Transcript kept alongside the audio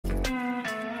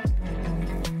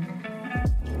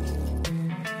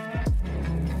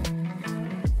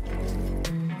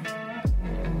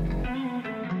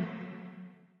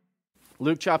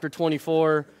Luke chapter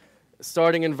 24,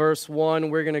 starting in verse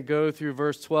 1, we're going to go through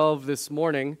verse 12 this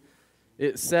morning.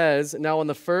 It says, "Now on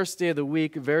the first day of the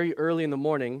week, very early in the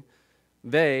morning,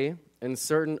 they and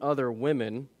certain other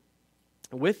women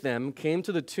with them came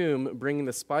to the tomb, bringing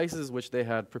the spices which they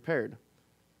had prepared.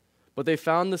 But they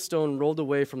found the stone rolled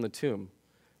away from the tomb.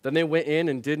 Then they went in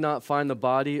and did not find the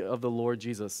body of the Lord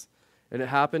Jesus. And it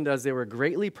happened, as they were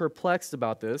greatly perplexed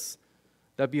about this,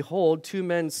 that behold, two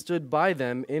men stood by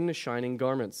them in shining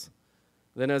garments.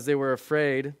 Then as they were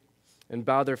afraid and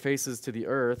bowed their faces to the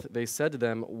earth, they said to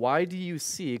them, 'Why do you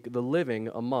seek the living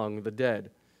among the dead?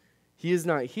 He is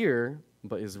not here,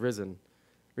 but is risen.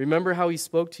 Remember how he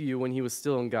spoke to you when he was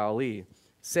still in Galilee,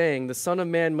 saying, the Son of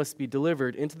Man must be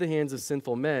delivered into the hands of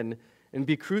sinful men and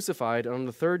be crucified, and on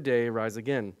the third day rise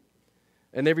again.'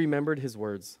 And they remembered his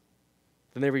words.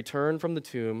 Then they returned from the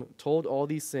tomb, told all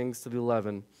these things to the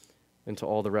 11 and to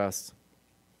all the rest.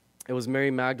 It was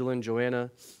Mary Magdalene, Joanna,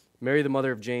 Mary the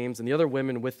mother of James, and the other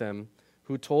women with them,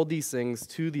 who told these things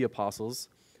to the apostles.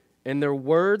 And their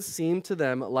words seemed to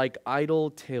them like idle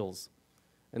tales,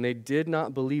 and they did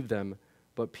not believe them.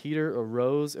 But Peter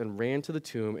arose and ran to the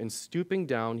tomb, and stooping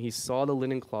down, he saw the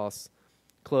linen cloths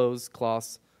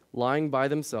lying by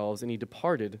themselves, and he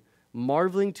departed,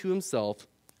 marveling to himself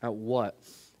at what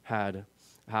had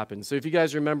happened." So if you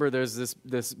guys remember, there's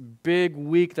this big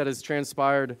week that has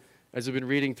transpired as we've been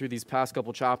reading through these past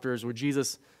couple chapters, where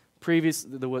Jesus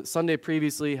the Sunday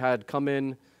previously had come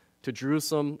in to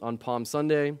Jerusalem on Palm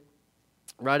Sunday,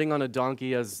 riding on a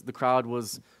donkey as the crowd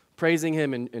was praising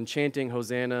him and chanting,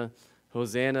 "Hosanna,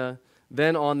 Hosanna."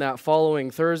 Then on that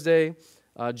following Thursday,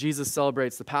 Jesus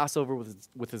celebrates the Passover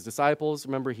with his disciples.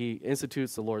 Remember, he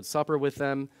institutes the Lord's Supper with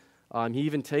them. He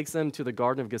even takes them to the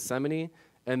Garden of Gethsemane,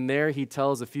 and there he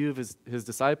tells a few of his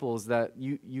disciples that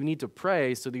you need to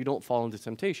pray so that you don't fall into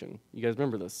temptation. You guys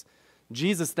remember this?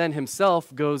 Jesus then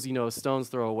himself goes, a stone's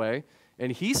throw away,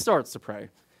 and he starts to pray.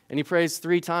 And he prays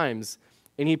 3 times.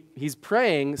 And he's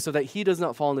praying so that he does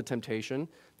not fall into temptation.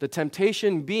 The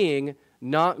temptation being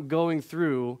not going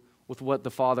through with what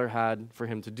the Father had for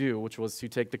him to do, which was to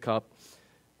take the cup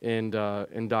and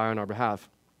die on our behalf.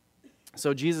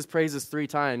 So Jesus prays this 3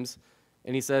 times,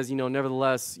 and he says,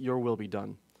 nevertheless, your will be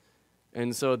done.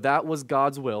 And so that was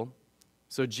God's will.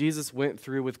 So Jesus went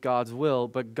through with God's will,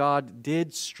 but God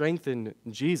did strengthen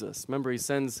Jesus. Remember, he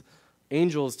sends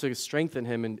angels to strengthen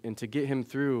him and to get him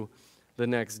through the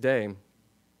next day.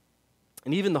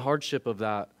 And even the hardship of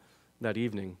that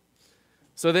evening.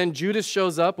 So then Judas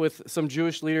shows up with some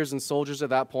Jewish leaders and soldiers at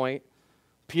that point.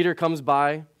 Peter comes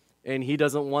by, and he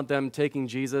doesn't want them taking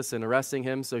Jesus and arresting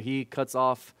him, so he cuts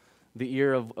off the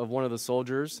ear of one of the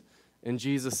soldiers. And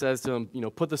Jesus says to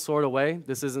him, put the sword away.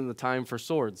 This isn't the time for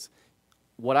swords.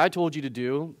 What I told you to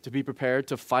do, to be prepared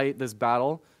to fight this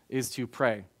battle, is to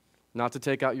pray. Not to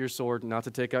take out your sword, not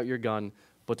to take out your gun,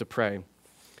 but to pray.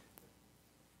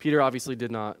 Peter obviously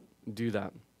did not do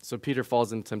that. So Peter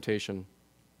falls into temptation.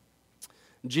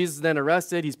 Jesus is then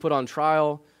arrested. He's put on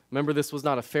trial. Remember, this was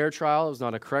not a fair trial. It was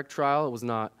not a correct trial. It was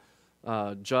not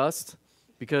just,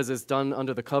 because it's done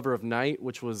under the cover of night,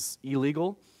 which was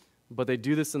illegal. But they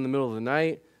do this in the middle of the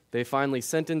night. They finally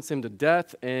sentence him to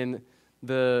death, and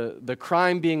the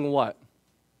crime being what?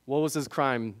 What was his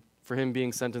crime for him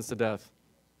being sentenced to death?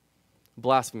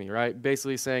 Blasphemy, right?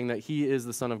 Basically saying that he is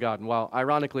the Son of God. And while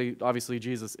ironically, obviously,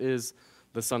 Jesus is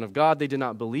the Son of God, they did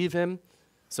not believe him.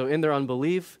 So in their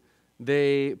unbelief,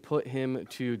 they put him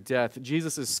to death.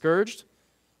 Jesus is scourged.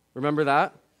 Remember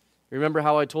that? Remember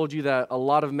how I told you that a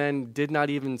lot of men did not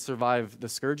even survive the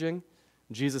scourging?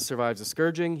 Jesus survives the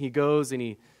scourging. He goes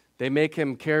and they make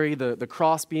him carry the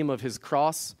crossbeam of his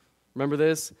cross. Remember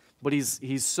this? But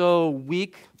he's so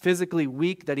weak, physically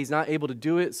weak, that he's not able to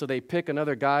do it, so they pick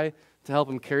another guy to help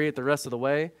him carry it the rest of the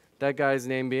way. That guy's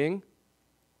name being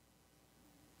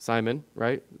Simon,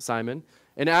 right? Simon.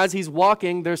 And as he's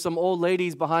walking, there's some old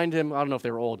ladies behind him. I don't know if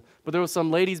they were old, but there were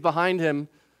some ladies behind him,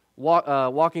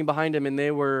 walking behind him, and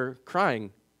they were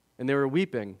crying, and they were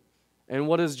weeping. And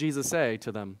what does Jesus say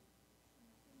to them?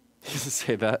 He doesn't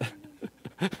say that.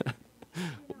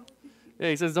 Yeah,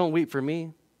 he says, don't weep for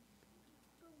me.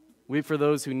 Weep for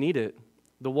those who need it,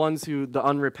 the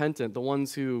unrepentant, the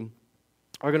ones who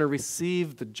are going to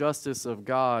receive the justice of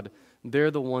God. They're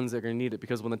the ones that are going to need it,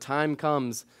 because when the time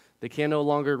comes, they can no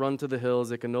longer run to the hills.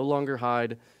 They can no longer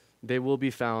hide. They will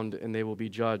be found, and they will be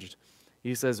judged.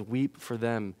 He says, weep for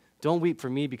them. Don't weep for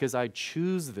me, because I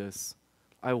choose this.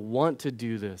 I want to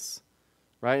do this,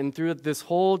 right? And through this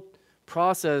whole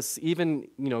process, even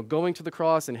going to the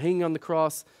cross and hanging on the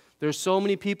cross, there's so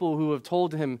many people who have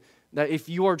told him that if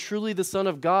you are truly the Son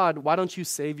of God, why don't you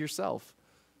save yourself?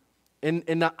 And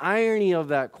the irony of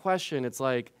that question, it's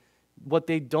like what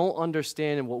they don't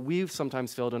understand and what we've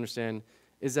sometimes failed to understand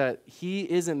is that he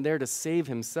isn't there to save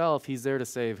himself. He's there to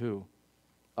save who?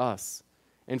 Us.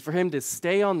 And for him to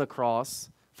stay on the cross,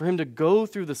 for him to go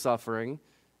through the suffering,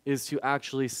 is to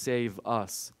actually save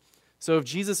us. So if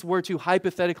Jesus were to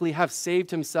hypothetically have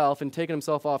saved himself and taken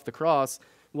himself off the cross,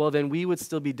 well, then we would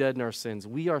still be dead in our sins.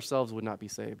 We ourselves would not be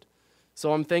saved.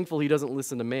 So I'm thankful he doesn't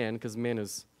listen to man, because man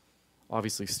is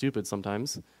obviously stupid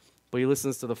sometimes. But he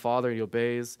listens to the Father, he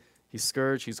obeys. He's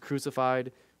scourged, he's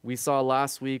crucified. We saw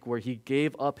last week where he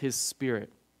gave up his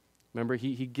spirit. Remember,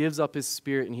 he gives up his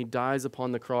spirit and he dies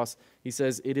upon the cross. He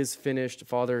says, "It is finished.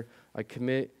 Father, I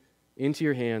commit into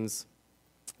your hands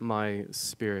my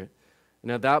spirit."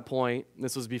 And at that point,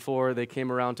 this was before they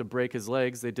came around to break his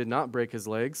legs. They did not break his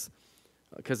legs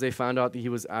because they found out that he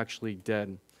was actually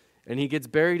dead. And he gets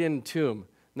buried in a tomb.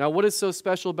 Now, what is so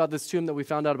special about this tomb that we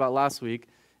found out about last week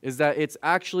is that it's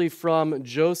actually from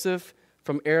Joseph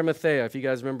from Arimathea, if you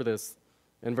guys remember this,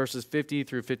 in verses 50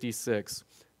 through 56.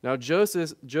 Now,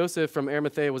 Joseph from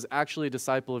Arimathea was actually a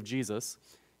disciple of Jesus.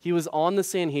 He was on the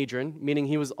Sanhedrin, meaning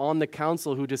he was on the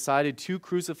council who decided to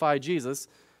crucify Jesus,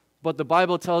 but the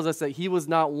Bible tells us that he was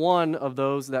not one of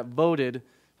those that voted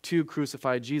to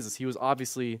crucify Jesus. He was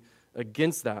obviously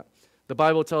against that. The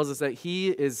Bible tells us that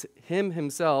he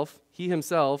himself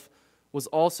was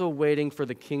also waiting for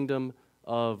the kingdom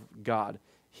of God.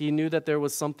 He knew that there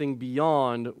was something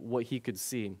beyond what he could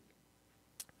see.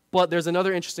 But there's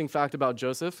another interesting fact about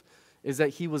Joseph, is that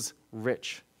he was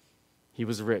rich. He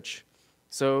was rich.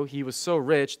 So he was so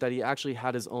rich that he actually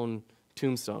had his own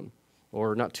tombstone.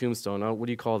 Or not tombstone, what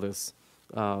do you call this?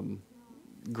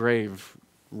 Grave,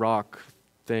 rock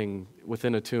thing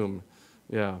within a tomb.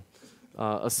 Yeah.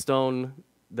 A stone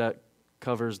that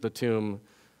covers the tomb.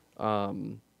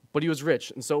 But he was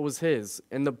rich, and so it was his.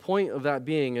 And the point of that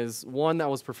being is, one, that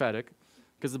was prophetic,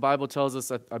 because the Bible tells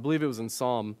us, I believe it was in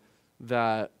Psalm,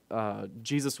 that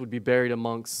Jesus would be buried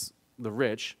amongst the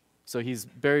rich. So he's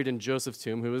buried in Joseph's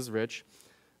tomb, who is rich.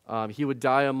 He would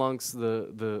die amongst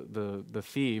the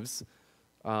thieves.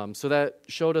 So that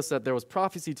showed us that there was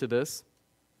prophecy to this.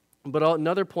 But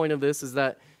another point of this is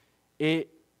that it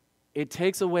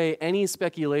takes away any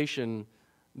speculation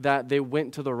that they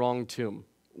went to the wrong tomb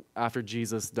after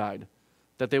Jesus died.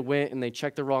 That they went and they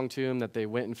checked the wrong tomb, that they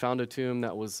went and found a tomb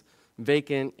that was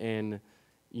vacant and,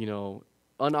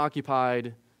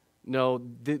 unoccupied. No,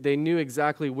 they knew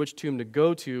exactly which tomb to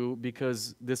go to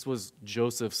because this was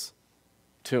Joseph's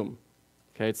tomb.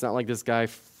 Okay, it's not like this guy,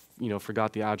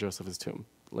 forgot the address of his tomb.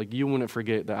 Like, you wouldn't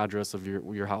forget the address of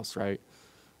your house, right?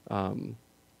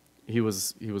 He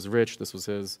was rich. This was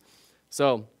his.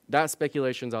 So that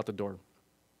speculation's out the door.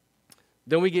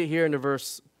 Then we get here into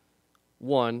verse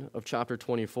 1 of chapter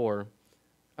 24.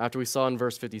 After we saw in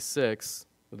verse 56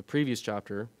 of the previous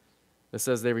chapter, it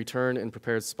says they returned and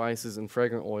prepared spices and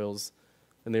fragrant oils,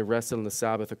 and they rested on the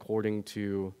Sabbath according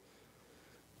to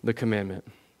the commandment.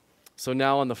 So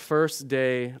now on the first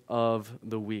day of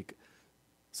the week.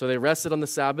 So they rested on the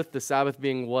Sabbath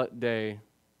being what day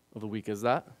of the week is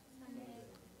that?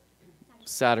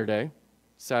 Saturday.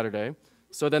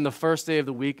 So then the first day of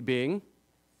the week being?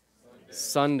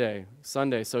 Sunday.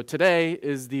 So today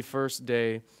is the first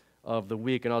day of the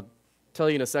week, and I'll tell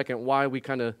you in a second why we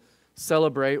kind of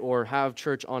celebrate or have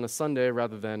church on a Sunday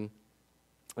rather than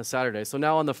a Saturday. So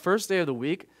now on the first day of the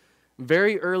week,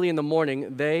 very early in the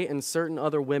morning, they and certain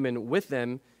other women with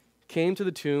them came to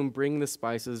the tomb bringing the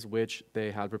spices which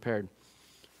they had prepared.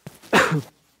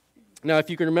 Now, if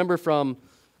you can remember from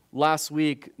last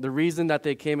week, the reason that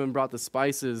they came and brought the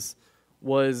spices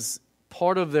was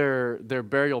part of their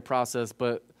burial process,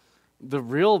 but the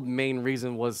real main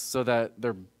reason was so that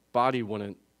their body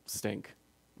wouldn't stink,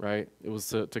 right? It was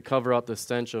to cover up the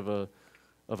stench of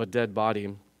a dead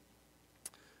body.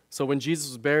 So when Jesus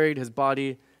was buried, his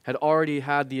body had already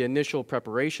had the initial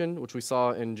preparation, which we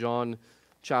saw in John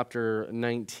chapter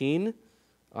 19.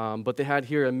 But they had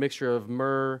here a mixture of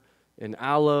myrrh and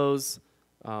aloes.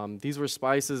 These were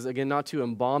spices, again, not to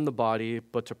embalm the body,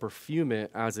 but to perfume it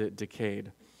as it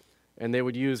decayed. And they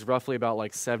would use roughly about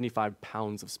like 75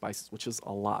 pounds of spices, which is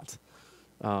a lot.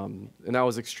 And that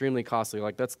was extremely costly.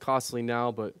 Like, that's costly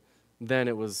now, but then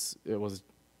it was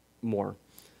more.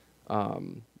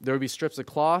 There would be strips of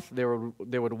cloth. They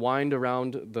would wind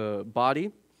around the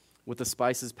body with the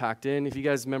spices packed in. If you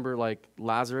guys remember, like,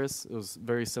 Lazarus, it was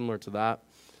very similar to that.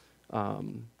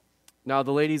 Now,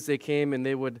 the ladies, they came and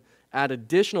they would add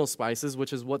additional spices,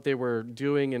 which is what they were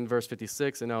doing in verse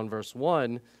 56 and now in verse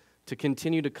 1, to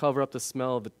continue to cover up the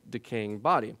smell of the decaying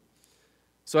body.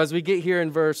 So as we get here in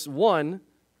verse 1,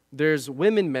 there's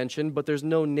women mentioned, but there's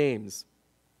no names.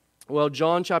 Well,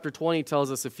 John chapter 20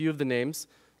 tells us a few of the names.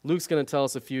 Luke's going to tell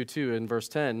us a few too in verse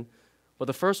 10. But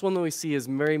the first one that we see is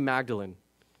Mary Magdalene.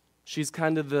 She's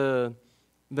kind of the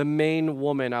main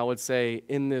woman, I would say,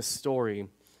 in this story.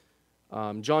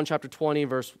 John chapter 20,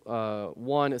 verse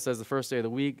 1, it says, the first day of the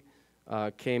week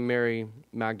came Mary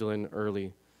Magdalene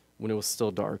early when it was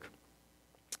still dark.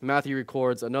 Matthew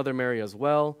records another Mary as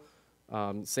well.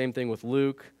 Same thing with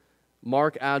Luke.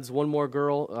 Mark adds one more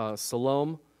girl,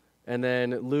 Salome. And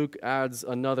then Luke adds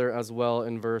another as well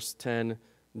in verse 10,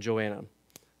 Joanna.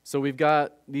 So we've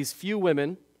got these few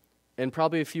women and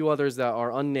probably a few others that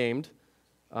are unnamed.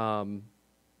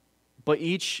 But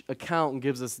each account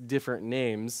gives us different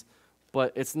names.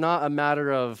 But it's not a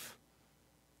matter of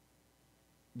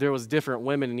there was different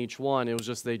women in each one. It was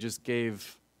just they just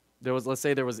gave, let's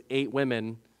say there was 8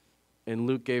 women, and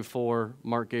Luke gave 4,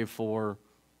 Mark gave 4,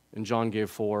 and John gave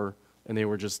 4, and they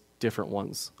were just different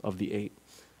ones of the 8.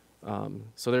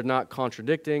 So they're not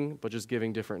contradicting, but just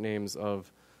giving different names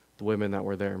of the women that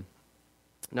were there.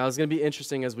 Now, it's going to be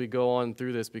interesting as we go on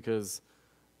through this because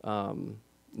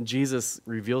Jesus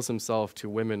reveals himself to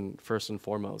women first and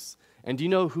foremost. And do you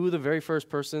know who the very first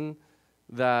person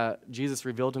that Jesus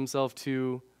revealed himself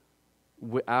to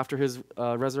after his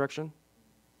resurrection?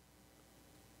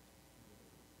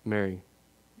 Mary.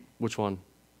 Which one?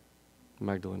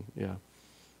 Magdalene, yeah.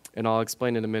 And I'll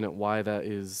explain in a minute why that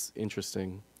is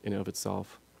interesting in and of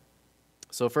itself.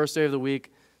 So first day of the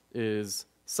week is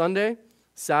Sunday,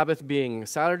 Sabbath being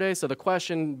Saturday. So the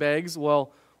question begs,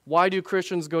 well, why do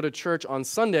Christians go to church on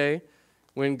Sunday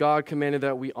when God commanded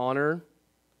that we honor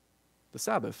the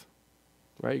Sabbath?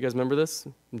 Right? You guys remember this?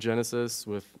 In Genesis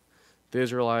with the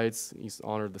Israelites, he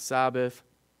honored the Sabbath.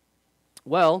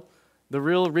 Well, the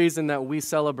real reason that we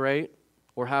celebrate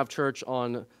or have church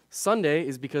on Sunday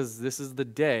is because this is the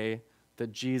day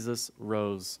that Jesus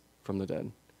rose from the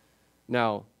dead.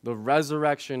 Now, the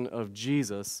resurrection of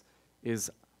Jesus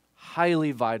is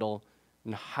highly vital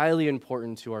and highly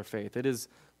important to our faith. It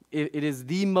is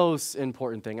the most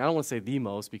important thing. I don't want to say the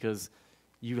most because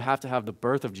you have to have the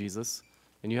birth of Jesus,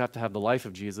 and you have to have the life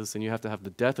of Jesus, and you have to have the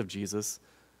death of Jesus,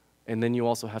 and then you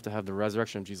also have to have the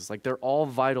resurrection of Jesus. Like, they're all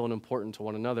vital and important to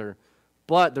one another.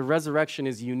 But the resurrection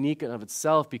is unique in of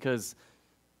itself because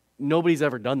nobody's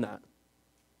ever done that.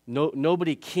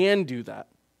 Nobody can do that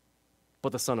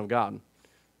but the Son of God,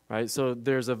 right? So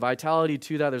there's a vitality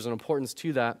to that. There's an importance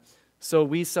to that. So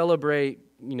we celebrate,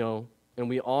 and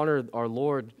we honor our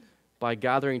Lord by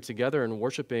gathering together and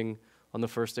worshiping on the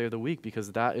first day of the week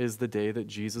because that is the day that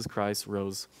Jesus Christ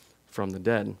rose from the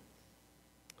dead.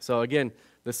 So again,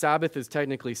 the Sabbath is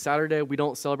technically Saturday. We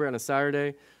don't celebrate on a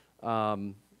Saturday.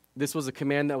 This was a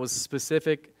command that was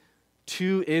specific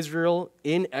to Israel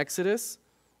in Exodus.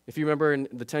 If you remember in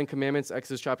the 10 Commandments,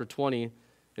 Exodus chapter 20,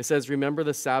 it says, remember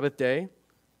the Sabbath day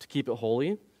to keep it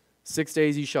holy. 6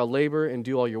 days you shall labor and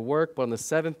do all your work, but on the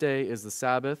 7th day is the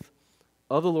Sabbath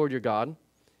of the Lord your God.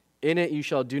 In it you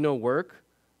shall do no work,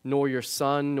 nor your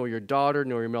son, nor your daughter,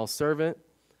 nor your male servant,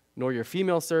 nor your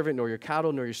female servant, nor your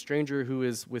cattle, nor your stranger who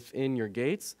is within your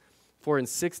gates. For in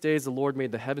 6 days the Lord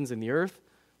made the heavens and the earth,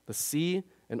 the sea,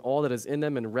 and all that is in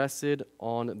them, and rested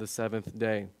on the 7th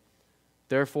day.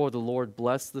 Therefore the Lord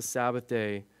blessed the Sabbath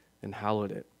day and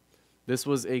hallowed it. This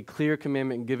was a clear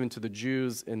commandment given to the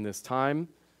Jews in this time.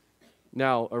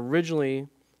 Now, originally,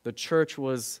 the church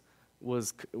was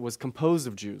composed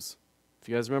of Jews. If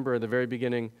you guys remember at the very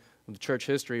beginning of the church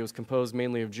history, it was composed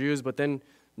mainly of Jews, but then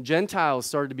Gentiles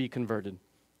started to be converted,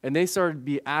 and they started to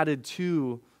be added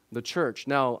to the church.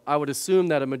 Now, I would assume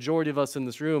that a majority of us in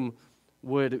this room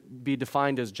would be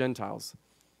defined as Gentiles,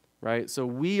 right? So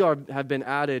we have been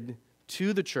added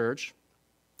to the church.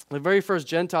 The very first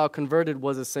Gentile converted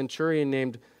was a centurion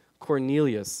named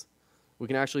Cornelius. We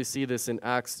can actually see this in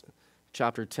Acts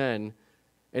chapter 10.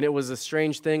 And it was a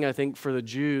strange thing, I think, for the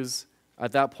Jews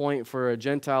at that point for a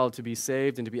Gentile to be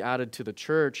saved and to be added to the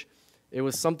church. It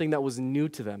was something that was new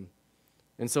to them.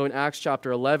 And so in Acts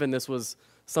chapter 11, this was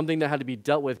something that had to be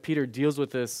dealt with. Peter deals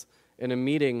with this in a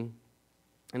meeting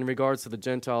in regards to the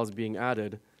Gentiles being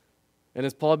added. And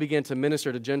as Paul began to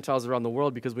minister to Gentiles around the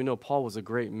world, because we know Paul was a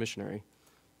great missionary,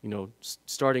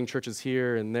 starting churches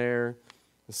here and there,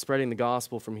 and spreading the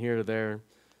gospel from here to there.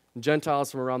 Gentiles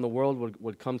from around the world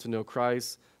would come to know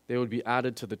Christ. They would be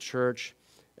added to the church.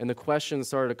 And the question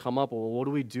started to come up, well, what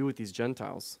do we do with these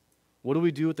Gentiles? What do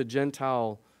we do with the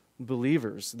Gentile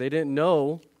believers? They didn't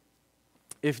know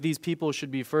if these people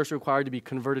should be first required to be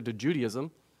converted to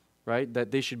Judaism, right? That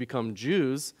they should become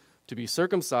Jews to be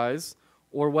circumcised,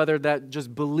 or whether that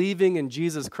just believing in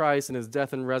Jesus Christ and his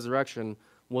death and resurrection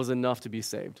was enough to be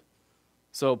saved.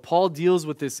 So Paul deals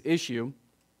with this issue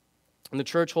And the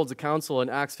church holds a council in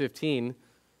Acts 15,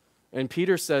 and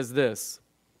Peter says this.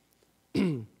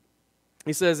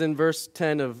 He says in verse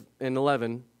 10 and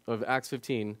 11 of Acts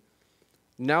 15,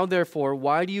 "Now therefore,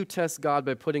 why do you test God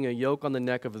by putting a yoke on the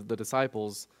neck of the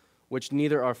disciples, which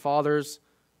neither our fathers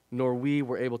nor we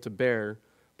were able to bear?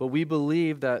 But we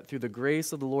believe that through the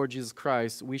grace of the Lord Jesus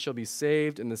Christ, we shall be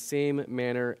saved in the same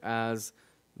manner as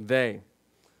they."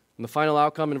 And the final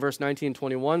outcome in verse 19 and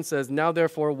 21 says, "Now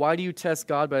therefore, why do you test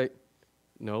God by..."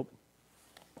 Nope.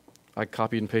 I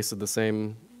copied and pasted the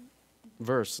same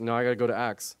verse. Now I got to go to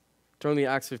Acts. Turn to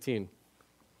Acts 15,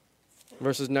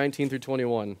 verses 19 through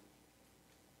 21. It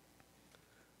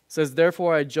says,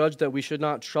 "Therefore I judge that we should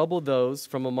not trouble those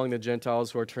from among the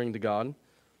Gentiles who are turning to God,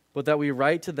 but that we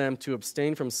write to them to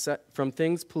abstain from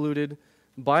things polluted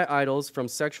by idols, from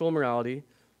sexual immorality,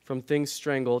 from things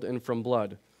strangled, and from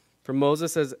blood. For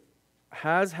Moses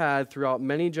has had throughout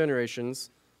many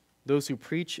generations those who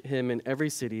preach him in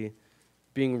every city,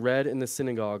 being read in the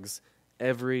synagogues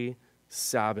every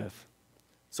Sabbath."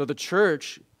 So the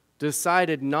church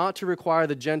decided not to require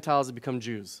the Gentiles to become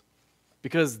Jews,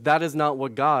 because that is not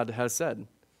what God has said.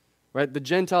 Right? The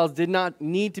Gentiles did not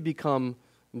need to become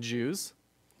Jews,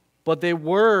 but they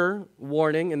were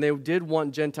warning, and they did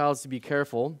want Gentiles to be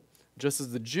careful, just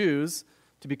as the Jews,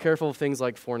 to be careful of things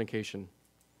like fornication,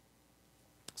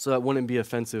 so that wouldn't be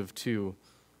offensive to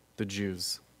the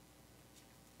Jews.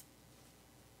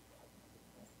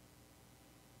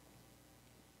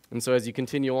 And so as you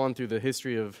continue on through the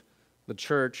history of the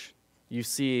church, you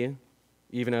see,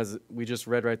 even as we just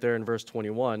read right there in verse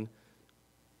 21,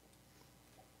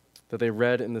 that they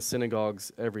read in the synagogues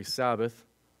every Sabbath.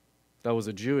 That was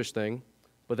a Jewish thing.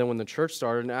 But then when the church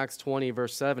started, in Acts 20,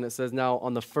 verse 7, it says, "Now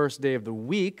on the first day of the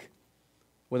week,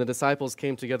 when the disciples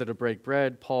came together to break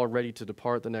bread, Paul, ready to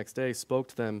depart the next day, spoke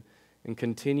to them and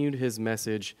continued his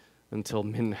message until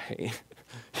midnight."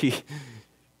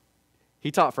 He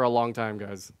taught for a long time,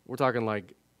 guys. We're talking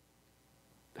like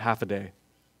half a day.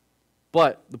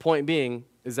 But the point being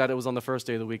is that it was on the first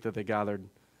day of the week that they gathered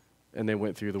and they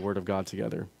went through the Word of God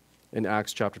together in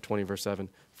Acts chapter 20, verse 7.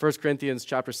 1 Corinthians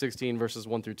chapter 16, verses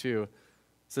 1 through 2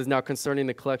 says, "Now concerning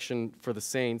the collection for the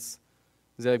saints,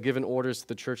 as I have given orders to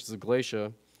the churches of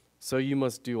Galatia, so you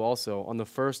must do also. On the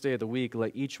first day of the week,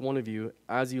 let each one of you,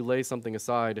 as you lay something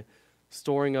aside,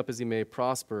 storing up as he may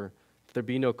prosper, that there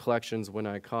be no collections when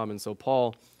I come." And so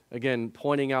Paul, again,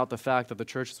 pointing out the fact that the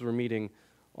churches were meeting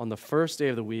on the first day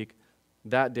of the week,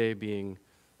 that day being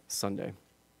Sunday.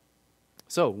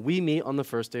 So we meet on the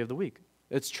first day of the week.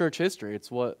 It's church history. It's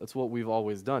what we've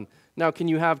always done. Now, can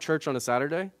you have church on a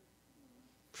Saturday?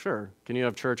 Sure. Can you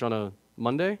have church on a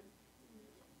Monday?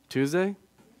 Tuesday?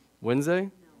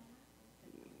 Wednesday?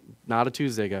 Not a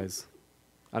Tuesday, guys.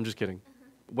 I'm just kidding.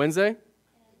 Wednesday?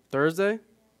 Thursday?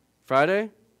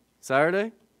 Friday?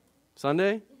 Saturday?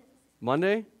 Sunday?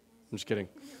 Monday? I'm just kidding.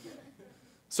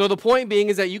 So the point being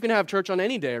is that you can have church on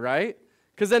any day, right?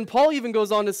 Because then Paul even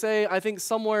goes on to say, I think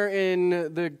somewhere in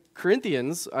the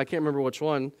Corinthians, I can't remember which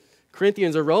one,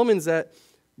 Corinthians or Romans, that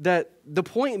the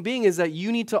point being is that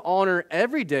you need to honor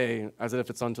every day as if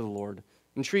it's unto the Lord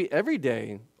and treat every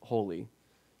day holy.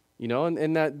 You know,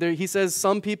 and that there, he says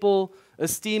some people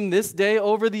esteem this day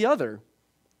over the other.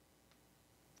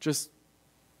 Just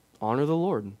honor the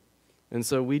Lord. And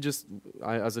so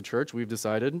as a church, we've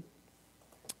decided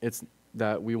it's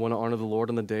that we want to honor the Lord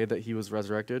on the day that he was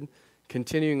resurrected,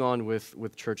 continuing on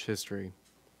with church history.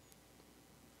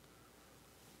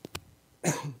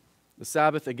 The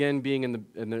Sabbath, again, being in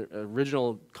the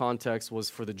original context, was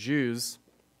for the Jews,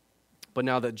 but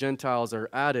now that Gentiles are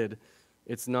added,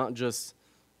 it's not just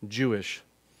Jewish.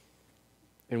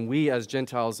 And we as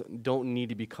Gentiles don't need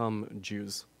to become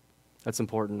Jews. That's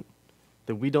important.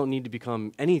 That we don't need to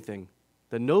become anything.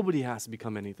 That nobody has to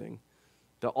become anything.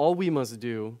 That all we must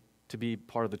do to be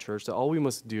part of the church, that all we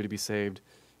must do to be saved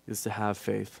is to have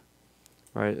faith.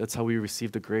 Right? That's how we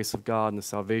receive the grace of God and the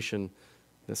salvation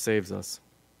that saves us.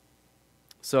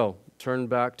 So, turn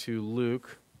back to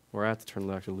Luke, or I have to turn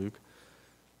back to Luke.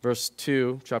 Verse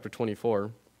 2, chapter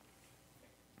 24.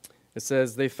 It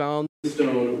says, they found the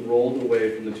stone rolled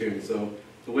away from the tomb. So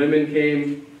the women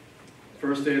came,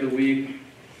 first day of the week.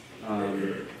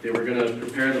 They were going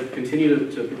to continue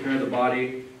to prepare the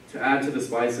body to add to the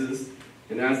spices.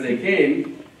 And as they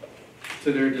came,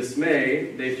 to their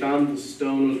dismay, they found the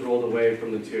stone was rolled away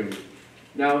from the tomb.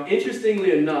 Now,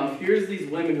 interestingly enough, here's these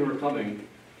women who are coming.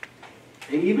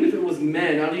 And even if it was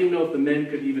men, I don't even know if the men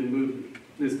could even move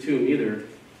this tomb either,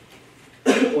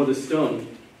 or the stone.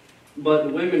 But the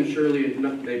women, surely,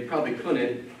 they probably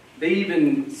couldn't. They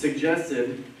even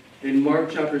suggested in Mark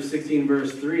chapter 16,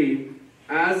 verse 3,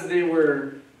 as they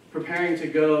were preparing to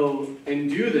go and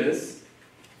do this,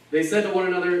 they said to one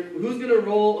another, who's going to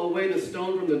roll away the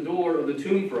stone from the door of the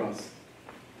tomb for us?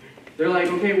 They're like,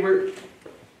 okay,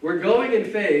 we're going in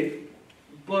faith,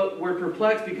 but we're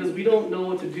perplexed because we don't know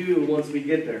what to do once we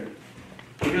get there.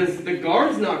 Because the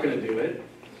guard's not going to do it.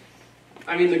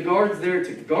 I mean, the guard's there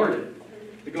to guard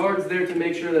it. The guard's there to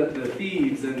make sure that the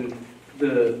thieves and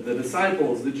the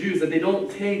disciples, the Jews, that they don't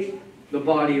take the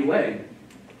body away.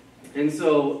 And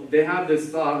so they have this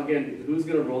thought, again, who's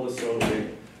going to roll the stone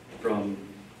away from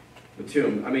the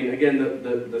tomb? I mean, again,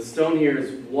 the stone here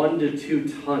is 1 to 2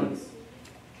 tons.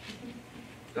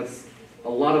 That's a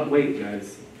lot of weight,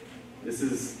 guys. This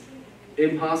is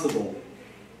impossible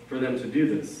for them to do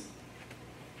this.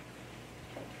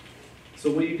 So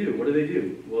what do? What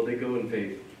do? Well, they go in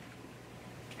faith.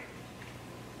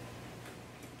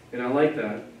 And I like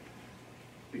that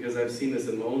because I've seen this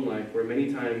in my own life where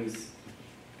many times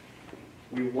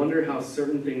we wonder how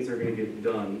certain things are going to get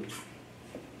done.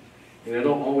 And I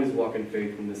don't always walk in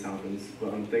faith when this happens,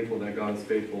 but I'm thankful that God is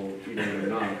faithful even when I'm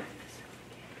not.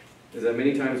 Is that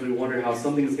many times we wonder how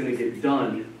something is going to get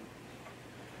done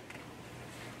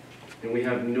and we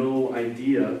have no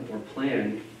idea or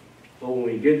plan, but when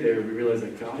we get there, we realize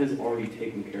that God has already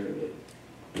taken care of it.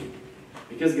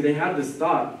 Because they have this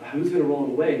thought, who's going to roll it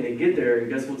away? And they get there, and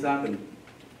guess what's happened?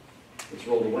 It's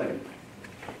rolled away.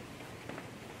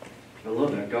 I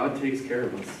love that. God takes care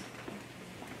of us.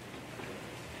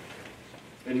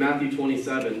 In Matthew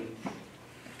 27,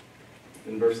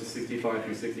 in verses 65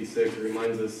 through 66, it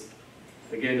reminds us,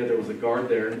 again, that there was a guard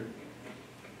there.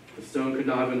 The stone could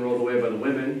not have been rolled away by the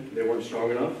women. They weren't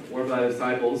strong enough, or by the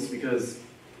disciples, because,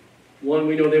 one,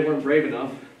 we know they weren't brave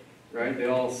enough, right? They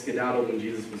all skedaddled when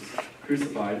Jesus was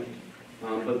crucified.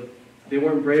 But they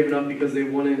weren't brave enough because they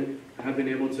wouldn't have been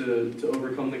able to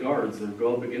overcome the guards or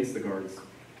go up against the guards.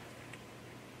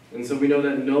 And so we know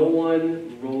that no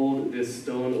one rolled this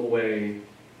stone away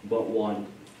but one.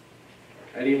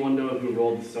 Anyone know who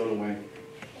rolled the stone away?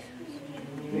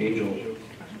 An angel.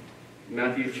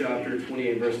 Matthew chapter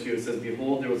 28, verse 2, it says,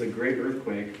 Behold, there was a great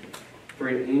earthquake, for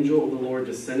an angel of the Lord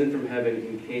descended from heaven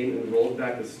and came and rolled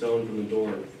back the stone from the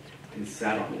door and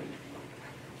sat on it.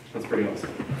 That's pretty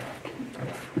awesome.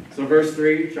 So verse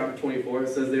 3, chapter 24, it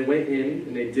says, They went in,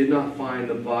 and they did not find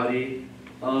the body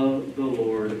of the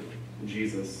Lord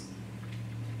Jesus.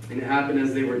 And it happened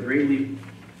as they were greatly,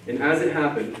 as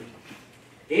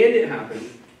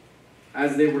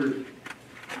they were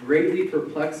greatly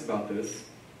perplexed about this,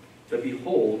 that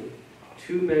behold,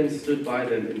 2 men stood by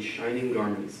them in shining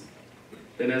garments.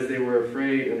 Then as they were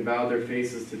afraid and bowed their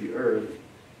faces to the earth,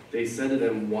 they said to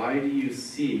them, Why do you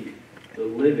seek the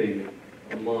living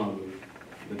among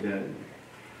the dead?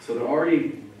 So they're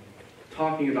already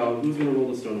talking about who's going to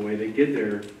roll the stone away. They get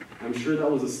there. I'm sure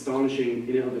that was astonishing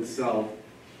in and of itself.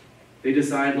 They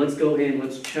decide, let's go in,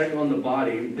 let's check on the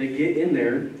body. They get in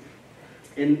there,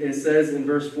 and it says in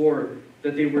verse 4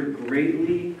 that they were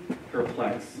greatly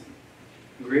perplexed.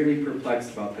 Greatly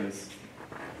perplexed about this.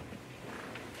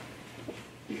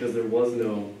 Because there was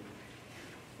no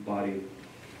body.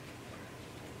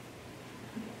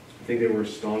 I think they were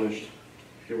astonished.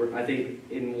 I think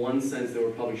in one sense they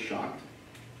were probably shocked.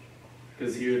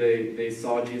 Because here they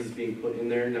saw Jesus being put in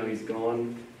there, now he's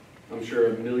gone. I'm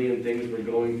sure a million things were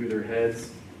going through their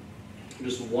heads.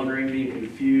 Just wondering, being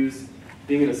confused,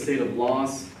 being in a state of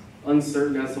loss,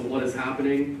 uncertain as to what is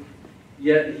happening.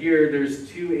 Yet here there's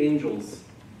 2 angels.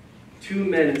 2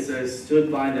 men, it says,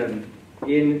 stood by them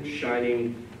in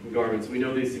shining garments. We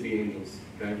know these to be angels,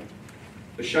 okay?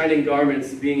 The shining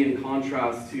garments being in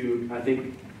contrast to, I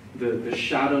think, the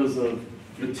shadows of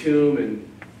the tomb and,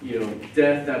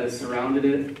 death that has surrounded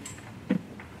it.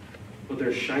 But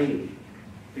they're shining.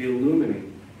 They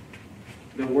illuminate.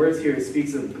 The words here, it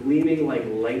speaks of gleaming like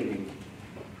lightning.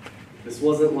 This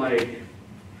wasn't like,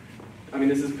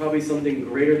 this is probably something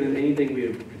greater than anything we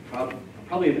have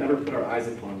probably have ever put our eyes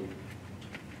upon.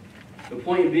 The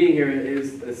point being here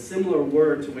is a similar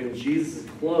word to when Jesus'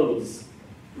 clothes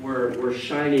were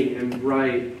shining and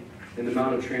bright in the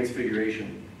Mount of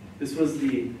Transfiguration. This was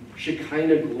the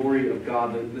Shekinah glory of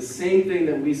God, the same thing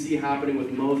that we see happening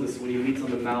with Moses when he meets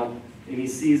on the mount and he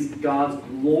sees God's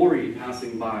glory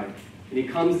passing by. And he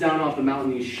comes down off the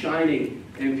mountain, he's shining,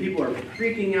 and people are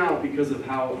freaking out because of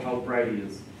how bright he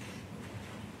is.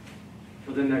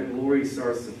 But then that glory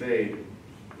starts to fade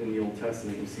in the Old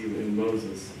Testament. You see it in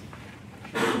Moses.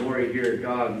 The glory here,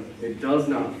 God, it does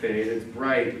not fade. It's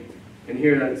bright. And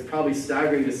here, that's probably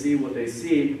staggering to see what they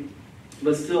see,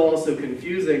 but still also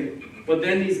confusing. But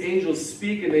then these angels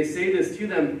speak and they say this to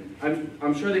them.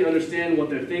 I'm sure they understand what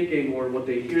they're thinking or what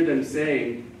they hear them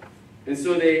saying. And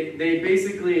so they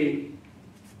basically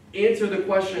answer the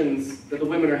questions that the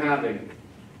women are having.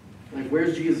 Like,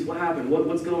 where's Jesus? What happened?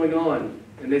 What's going on?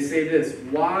 And they say this,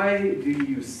 why do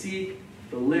you seek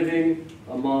the living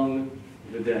among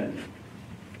the dead?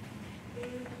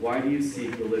 Why do you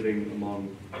seek the living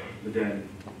among the dead?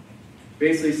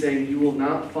 Basically saying you will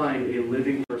not find a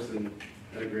living person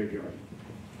at a graveyard.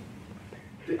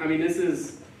 I mean,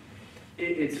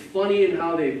 it's funny in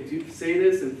how they do say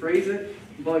this and phrase it,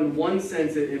 but in one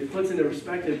sense it puts into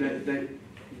perspective that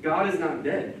God is not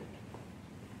dead.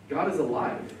 God is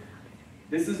alive.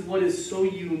 This is what is so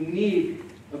unique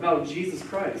about Jesus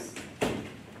Christ,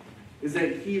 is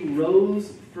that he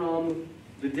rose from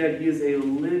the dead. He is a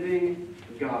living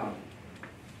God.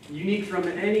 Unique from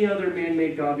any other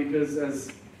man-made God, because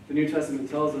as the New Testament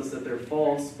tells us that they're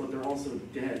false, but they're also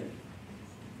dead.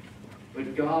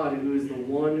 But God, who is the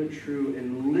one true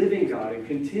and living God and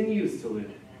continues to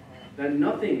live, that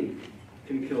nothing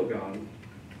can kill God.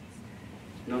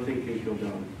 Nothing can kill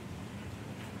God.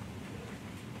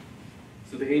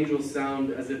 So the angels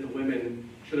sound as if the women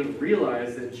should have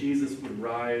realized that Jesus would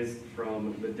rise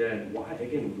from the dead. Why?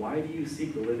 Again, why do you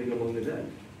seek the living among the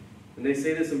dead? And they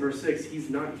say this in verse 6, he's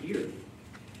not here.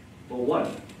 But what?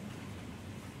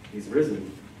 He's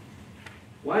risen.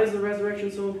 Why is the resurrection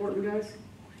so important, guys?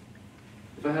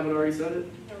 If I haven't already said it?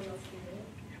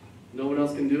 No one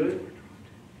else can do it?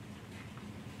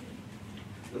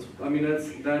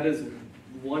 That is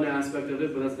one aspect of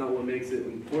it, but that's not what makes it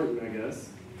important, I guess.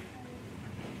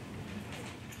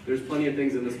 There's plenty of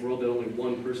things in this world that only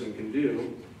one person can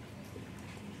do.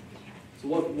 So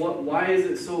why is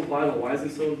it so vital? Why is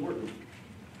it so important?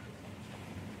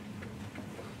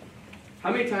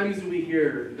 How many times do we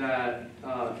hear that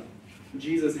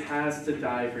Jesus has to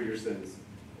die for your sins?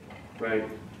 Right?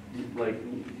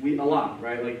 A lot,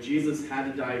 right? Like, Jesus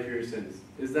had to die for your sins.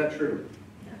 Is that true?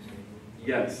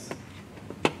 Yes.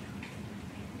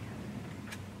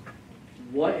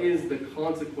 What is the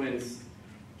consequence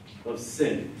of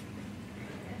sin?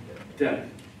 Death,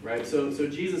 right? So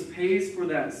Jesus pays for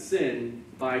that sin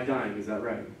by dying. Is that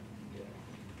right?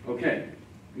 Okay.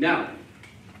 Now,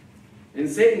 in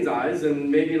Satan's eyes,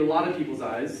 and maybe in a lot of people's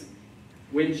eyes,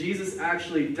 when Jesus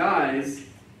actually dies,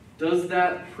 does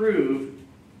that prove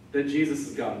that Jesus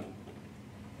is God?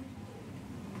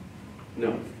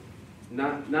 No.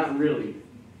 Not really.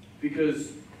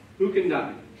 Because who can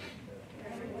die?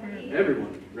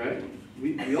 Everyone, right?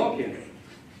 We all can.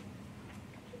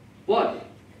 But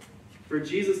for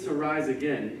Jesus to rise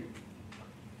again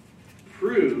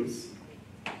proves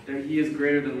that he is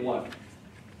greater than what?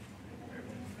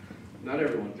 Not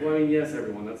everyone. Well, I mean, yes,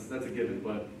 everyone. That's a given,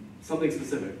 but something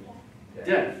specific.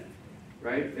 Death,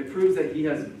 right? It proves that he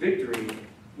has victory.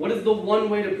 What is the one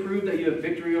way to prove that you have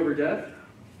victory over death?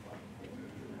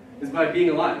 Is by being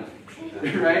alive,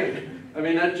 right? I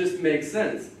mean, that just makes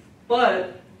sense.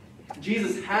 But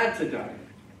Jesus had to die,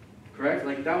 correct?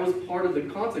 Like, that was part of the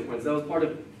consequence. That was part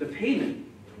of the payment.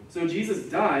 So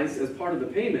Jesus dies as part of the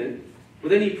payment, but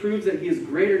then he proves that he is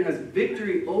greater and has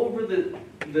victory over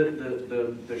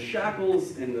the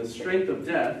shackles and the strength of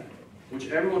death, which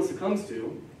everyone succumbs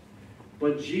to.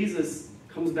 But Jesus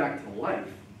comes back to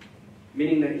life,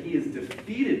 meaning that he has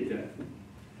defeated death.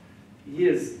 He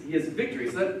has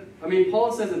victory. So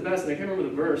Paul says it best, and I can't remember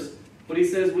the verse, but he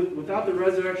says, without the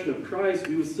resurrection of Christ,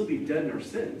 we would still be dead in our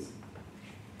sins.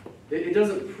 It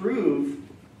doesn't prove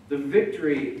the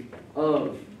victory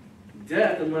of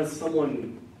death unless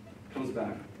someone comes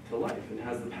back to life and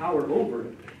has the power over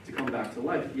it to come back to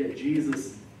life. Yet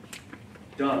Jesus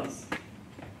does.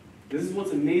 This is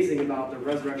what's amazing about the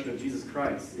resurrection of Jesus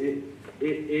Christ.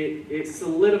 It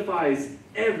solidifies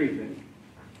everything.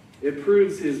 It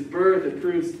proves his birth, it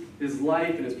proves his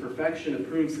life and his perfection, it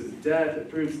proves his death, it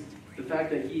proves the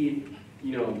fact that he,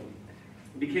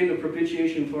 became the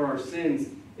propitiation for our sins.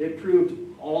 It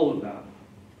proved all of that.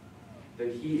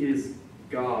 That he is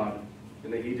God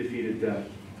and that he defeated death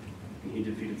and he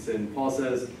defeated sin. Paul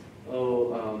says,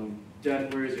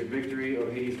 death, where is your victory? Oh,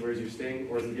 Hades, where is your sting?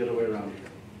 Or is it the other way around?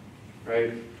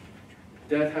 Right?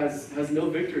 Death has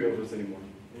no victory over us anymore.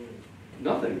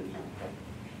 Nothing.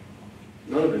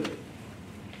 None of it.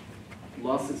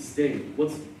 Lost its sting.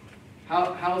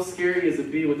 How scary is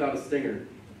it be without a stinger?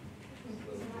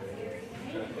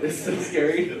 It's still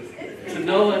scary. To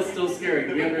know that's still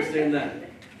scary. We understand that.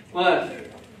 But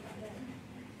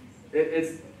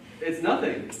it's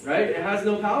nothing, right? It has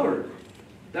no power.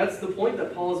 That's the point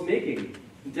that Paul is making.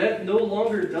 Death no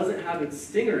longer doesn't have its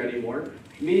stinger anymore,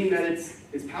 meaning that it's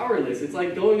powerless. It's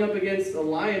like going up against a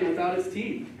lion without its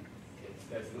teeth.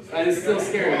 And it's still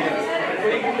scary, yes.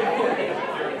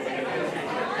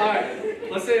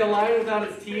 Alright, let's say a lion without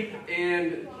its teeth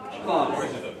and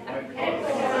claws.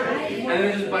 And then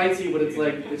it just bites you, but it's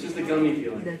like, it's just a gummy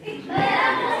feeling.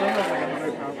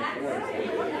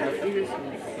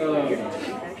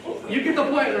 You get the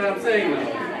point that I'm saying,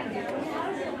 though.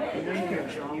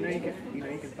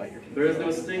 There is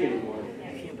no sting anymore.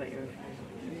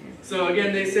 So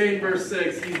again, they say in verse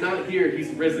 6, he's not here,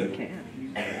 he's risen.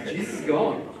 Jesus is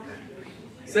gone.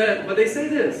 But they say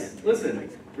this, listen,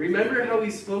 remember how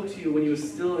he spoke to you when he was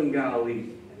still in Galilee,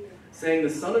 saying, the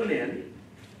Son of Man.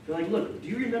 They're like, look, do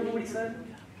you remember what he said?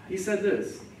 He said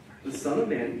this, the Son of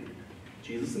Man,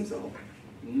 Jesus himself,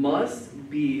 must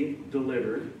be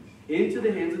delivered into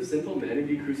the hands of sinful men and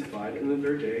be crucified, and the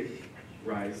third day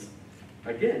rise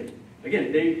again.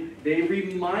 Again, they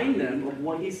remind them of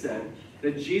what he said,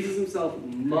 that Jesus himself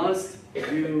must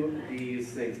do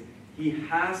these things. He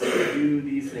has to do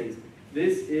these things.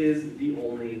 This is the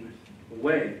only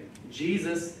way.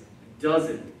 Jesus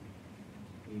doesn't.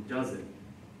 He doesn't.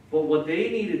 But what they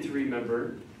needed to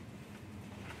remember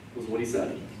was what he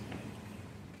said.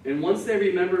 And once they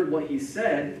remembered what he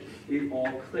said, it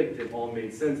all clicked. It all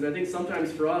made sense. And I think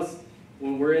sometimes for us,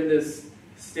 when we're in this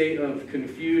state of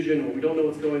confusion or we don't know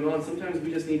what's going on, sometimes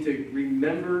we just need to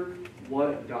remember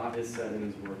what God has said in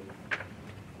his word.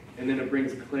 And then it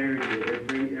brings clarity, it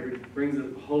brings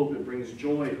hope, it brings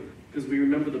joy, because we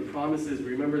remember the promises,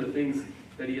 we remember the things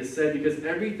that he has said, because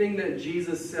everything that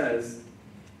Jesus says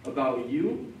about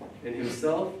you and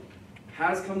himself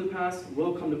has come to pass,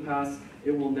 will come to pass,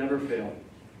 it will never fail.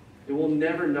 It will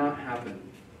never not happen.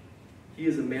 He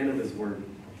is a man of his word.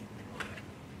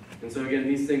 And so again,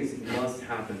 these things must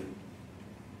happen.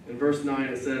 In verse 9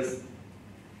 it says,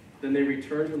 then they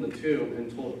returned from the tomb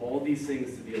and told all these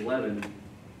things to the 11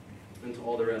 and to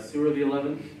all the rest. Who are the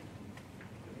 11?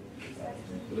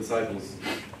 The disciples.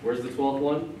 Where's the 12th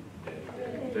one?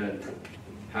 Dead.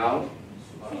 How?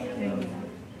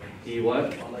 He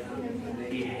what?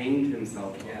 He hanged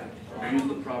himself. Use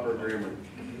the proper grammar.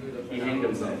 He hanged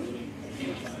himself.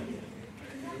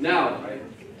 Now,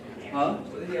 huh?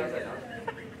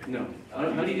 No.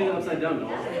 How do you do that upside down?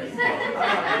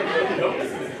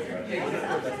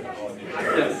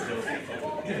 Yes.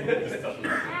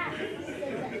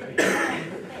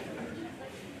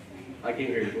 I can't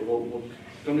hear you, but we'll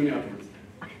come to me afterwards.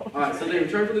 Alright, so they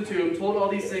returned from the tomb, told all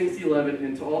these things to the 11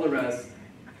 and to all the rest.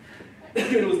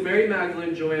 It was Mary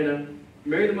Magdalene, Joanna,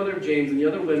 Mary the mother of James, and the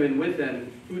other women with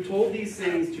them who told these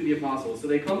things to the apostles. So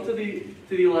they come to the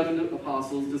 11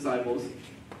 apostles, disciples,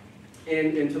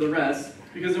 and to the rest,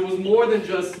 because it was more than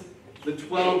just the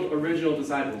 12 original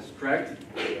disciples, correct?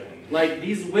 Like,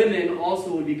 these women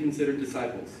also would be considered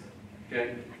disciples.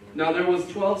 Okay? Now, there was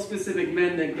 12 specific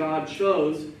men that God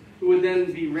chose who would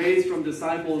then be raised from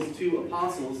disciples to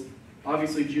apostles.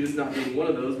 Obviously, Judas not being one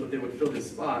of those, but they would fill his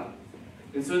spot.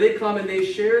 And so they come and they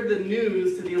shared the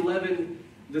news to the 11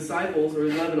 disciples, or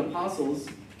 11 apostles.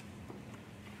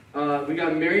 We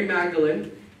got Mary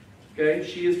Magdalene. Okay,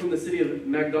 she is from the city of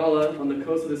Magdala on the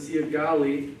coast of the Sea of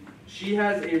Galilee. She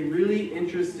has a really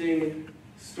interesting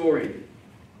story.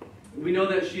 We know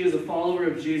that she is a follower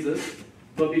of Jesus,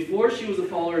 but before she was a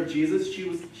follower of Jesus,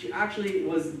 she actually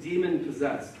was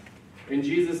demon-possessed. And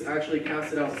Jesus actually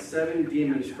casted out 7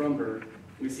 demons from her.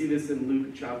 We see this in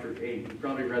Luke chapter 8. You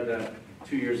probably read that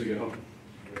 2 years ago.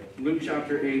 Luke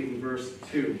chapter 8 and verse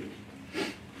 2.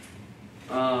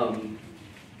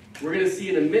 We're going to see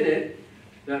in a minute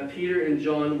that Peter and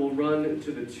John will run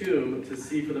to the tomb to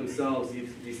see for themselves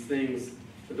these things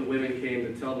that the women came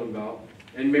to tell them about.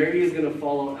 And Mary is going to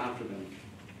follow after them.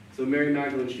 So Mary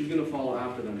Magdalene, she's going to follow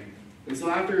after them. And so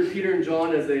after Peter and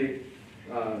John, as they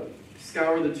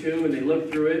scour the tomb and they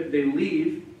look through it, they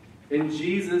leave. And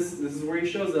Jesus, this is where he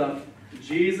shows up.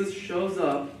 Jesus shows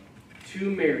up to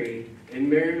Mary, and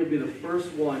Mary will be the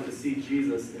first one to see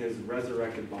Jesus in his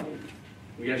resurrected body.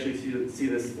 We actually see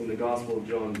this in the Gospel of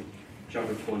John,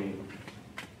 chapter 20.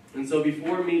 And so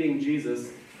before meeting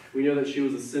Jesus, we know that she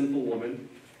was a sinful woman.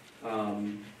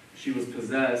 She was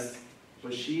possessed,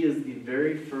 but she is the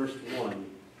very first one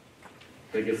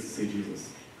that gets to see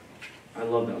Jesus. I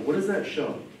love that. What does that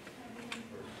show?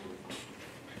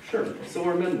 Sure, so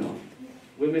are men though.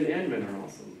 Women and men are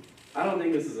awesome. I don't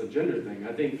think this is a gender thing.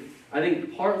 I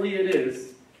think partly it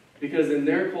is, because in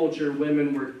their culture,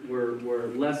 women were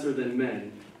lesser than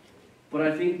men. But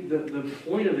I think the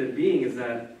point of it being is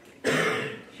that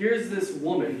here's this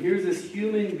woman, here's this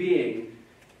human being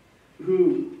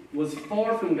who was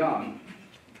far from God,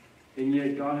 and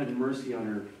yet God had mercy on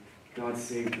her. God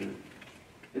saved her.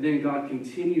 And then God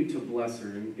continued to bless her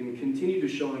and continued to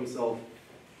show himself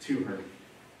to her.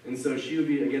 And so she would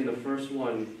be, again, the first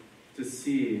one to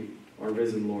see our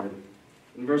risen Lord.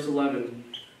 In verse 11,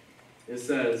 it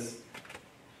says,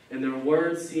 And their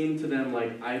words seemed to them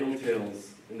like idle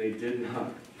tales, and they did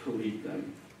not believe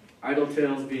them. Idle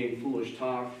tales being foolish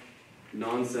talk,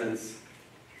 nonsense.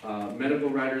 Medical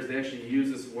writers, they actually use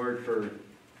this word for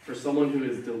someone who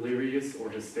is delirious or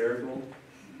hysterical.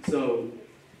 So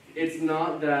it's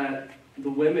not that the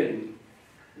women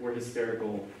were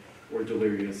hysterical or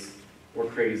delirious or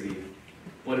crazy,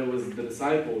 but it was the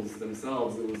disciples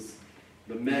themselves, it was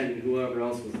the men, whoever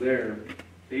else was there,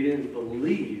 they didn't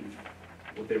believe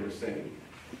what they were saying.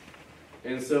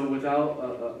 And so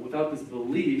without this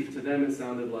belief, to them it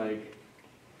sounded like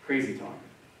crazy talk.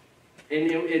 And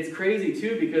it's crazy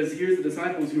too, because here's the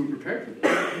disciples who were prepared for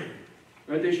this.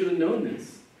 Right? They should have known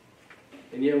this.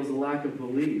 And yet it was a lack of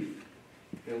belief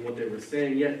in what they were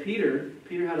saying. Yet Peter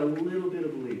had a little bit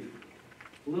of belief,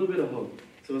 a little bit of hope.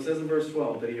 So it says in verse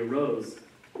 12 that he arose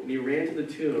and he ran to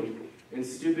the tomb, and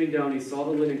stooping down he saw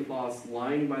the linen cloths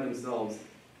lying by themselves.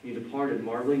 He departed,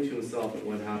 marveling to himself at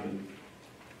what happened.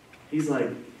 He's like,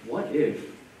 what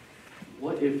if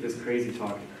this crazy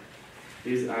talk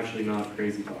is actually not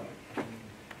crazy talk?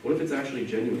 What if it's actually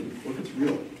genuine? What if it's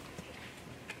real?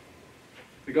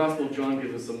 The Gospel of John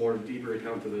gives us a more deeper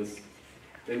account to this.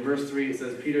 In verse 3 it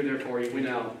says, Peter therefore he went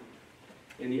out,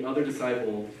 and the other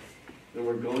disciple, and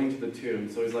we're going to the tomb.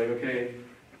 So he's like, okay,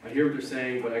 I hear what they're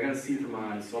saying, but I got to see it from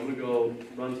my eyes, so I'm going to go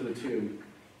run to the tomb.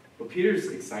 But Peter's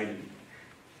excited.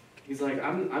 He's like,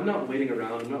 I'm not waiting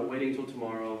around. I'm not waiting until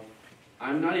tomorrow.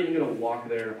 I'm not even going to walk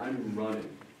there. I'm running.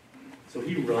 So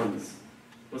he runs.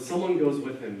 But someone goes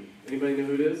with him. Anybody know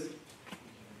who it is?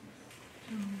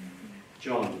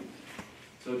 John.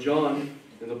 So John,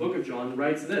 in the book of John,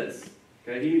 writes this.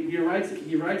 Okay, he writes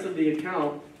of the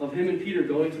account of him and Peter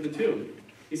going to the tomb.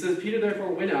 He says, Peter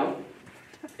therefore went out,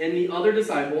 and the other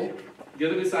disciple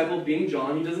being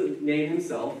John, he doesn't name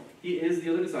himself, he is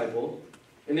the other disciple,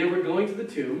 and they were going to the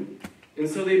tomb, and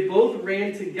so they both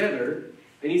ran together,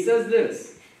 and he says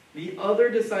this, the other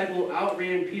disciple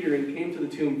outran Peter and came to the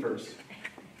tomb first.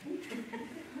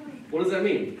 What does that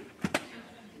mean?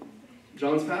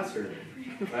 John's faster,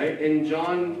 right? And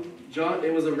John,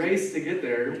 it was a race to get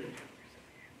there,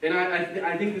 and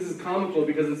I think this is comical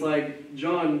because it's like,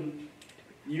 John,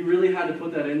 you really had to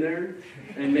put that in there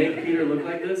and make Peter look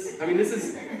like this? I mean, this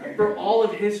is, for all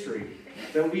of history,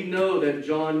 that we know that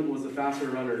John was a faster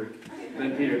runner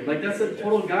than Peter. Like, that's a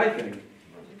total guy thing.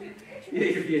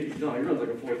 Yeah, no, he runs like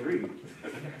a 4.3.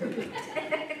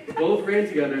 Both ran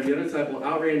together, and the other disciple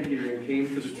outran Peter and came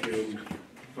to the tomb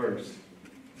first.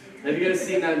 Have you guys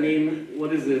seen that meme?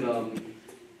 What is it?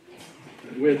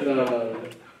 With,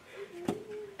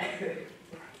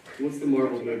 what's the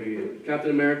Marvel movie?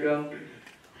 Captain America?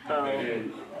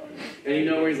 And you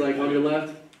know where he's like, on your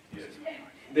left?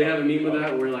 They have a meme of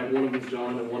that where like one of them's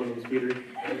John and one of them's Peter,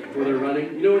 where they're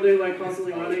running. You know where they're like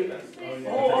constantly running?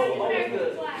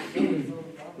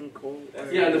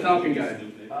 Yeah, the Falcon guy.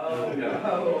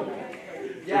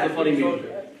 Yeah. It's a funny meme.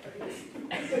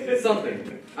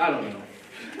 Something. I don't know.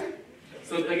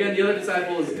 So again, the other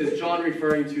disciple is John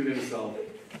referring to himself.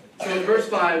 So in verse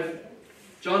 5,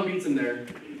 John beats him there.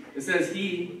 It says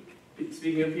he,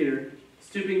 speaking of Peter,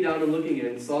 stooping down and looking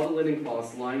in, saw the linen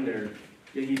cloths lying there,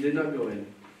 yet he did not go in.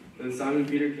 Then Simon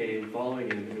Peter came, following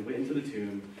him, and went into the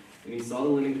tomb, and he saw the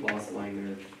linen cloths lying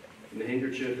there, and the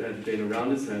handkerchief that had been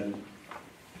around his head,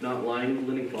 not lying in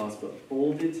the linen cloths, but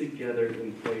folded together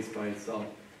in place by itself.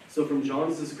 So from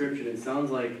John's description, it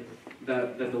sounds like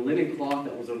that the linen cloth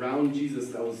that was around Jesus,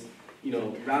 that was,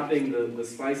 wrapping the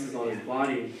spices on his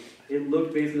body, it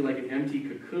looked basically like an empty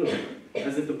cocoon,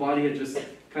 as if the body had just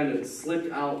kind of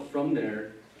slipped out from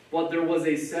there. But there was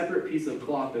a separate piece of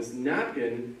cloth, this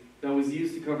napkin, that was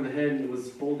used to cover the head, and it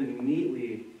was folded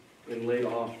neatly and laid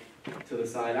off to the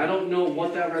side. I don't know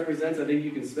what that represents. I think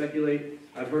you can speculate.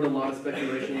 I've heard a lot of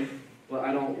speculation, but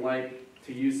I don't like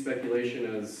to use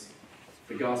speculation as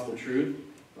the gospel truth.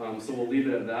 So we'll leave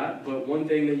it at that. But one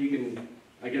thing that you can,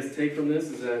 I guess, take from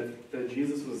this is that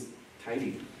Jesus was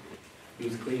tidy. He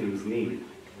was clean. He was neat.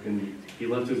 And he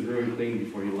left his room clean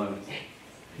before he left.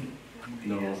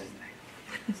 No.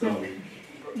 So,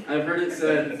 I've heard it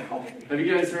said, have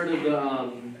you guys heard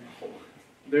of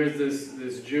there's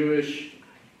this Jewish,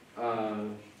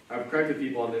 I've corrected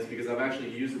people on this because I've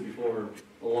actually used it before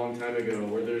a long time ago,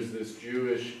 where there's this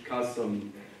Jewish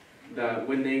custom that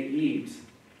when they eat,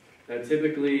 that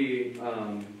typically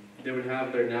they would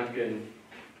have their napkin,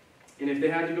 and if they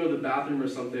had to go to the bathroom or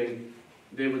something,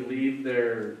 they would leave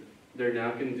their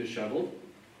napkin disheveled,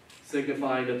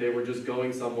 signifying that they were just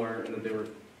going somewhere and that they were,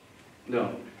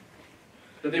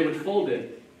 that they would fold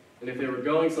it, and if they were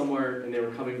going somewhere and they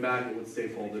were coming back, it would stay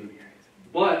folded.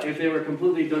 But if they were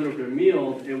completely done with their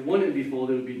meal, it wouldn't be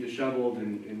folded, it would be disheveled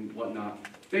and whatnot.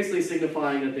 basically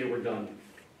signifying that they were done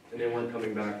and they weren't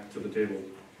coming back to the table.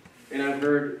 And I've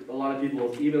heard a lot of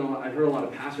people, I've heard a lot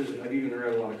of pastors, I've even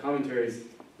read a lot of commentaries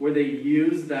where they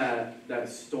use that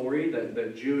story,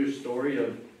 that Jewish story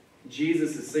of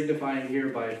Jesus is signifying here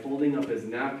by folding up his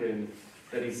napkin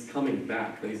that he's coming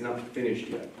back, that he's not finished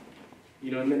yet.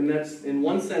 You know, and that's, in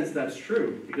one sense, that's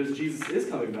true, because Jesus is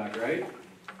coming back, right?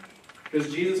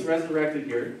 Because Jesus resurrected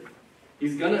here.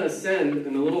 He's going to ascend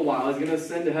in a little while. He's going to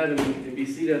ascend to heaven and be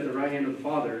seated at the right hand of the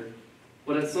Father.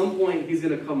 But at some point, he's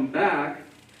going to come back.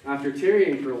 After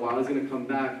tarrying for a while, he's going to come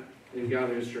back and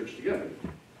gather his church together.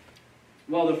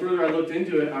 Well, the further I looked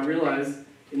into it, I realized,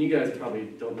 and you guys probably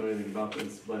don't know anything about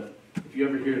this, but if you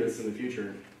ever hear this in the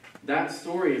future, that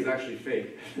story is actually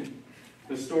fake.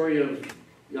 The story of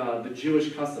the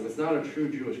Jewish custom. It's not a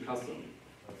true Jewish custom.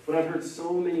 But I've heard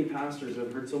so many pastors,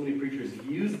 I've heard so many preachers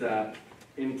use that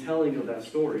in telling of that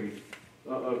story,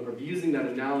 of using that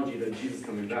analogy that Jesus is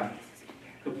coming back.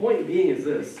 The point being is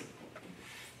this: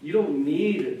 you don't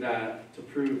need that to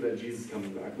prove that Jesus is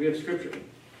coming back. We have Scripture,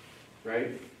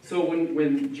 right? So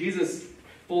when Jesus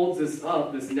folds this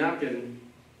up, this napkin,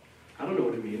 I don't know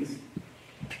what it means.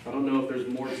 I don't know if there's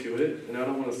more to it, and I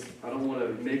don't want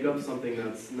to make up something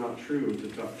that's not true to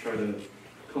try to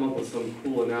come up with some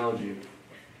cool analogy.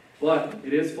 But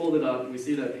it is folded up. We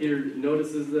see that Peter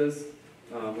notices this.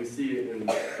 We see it in the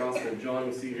Gospel of John.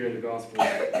 We see it here in the Gospel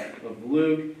of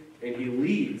Luke. And he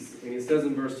leaves. And it says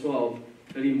in verse 12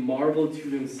 that he marveled to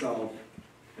himself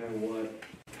at what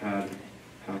had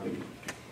happened.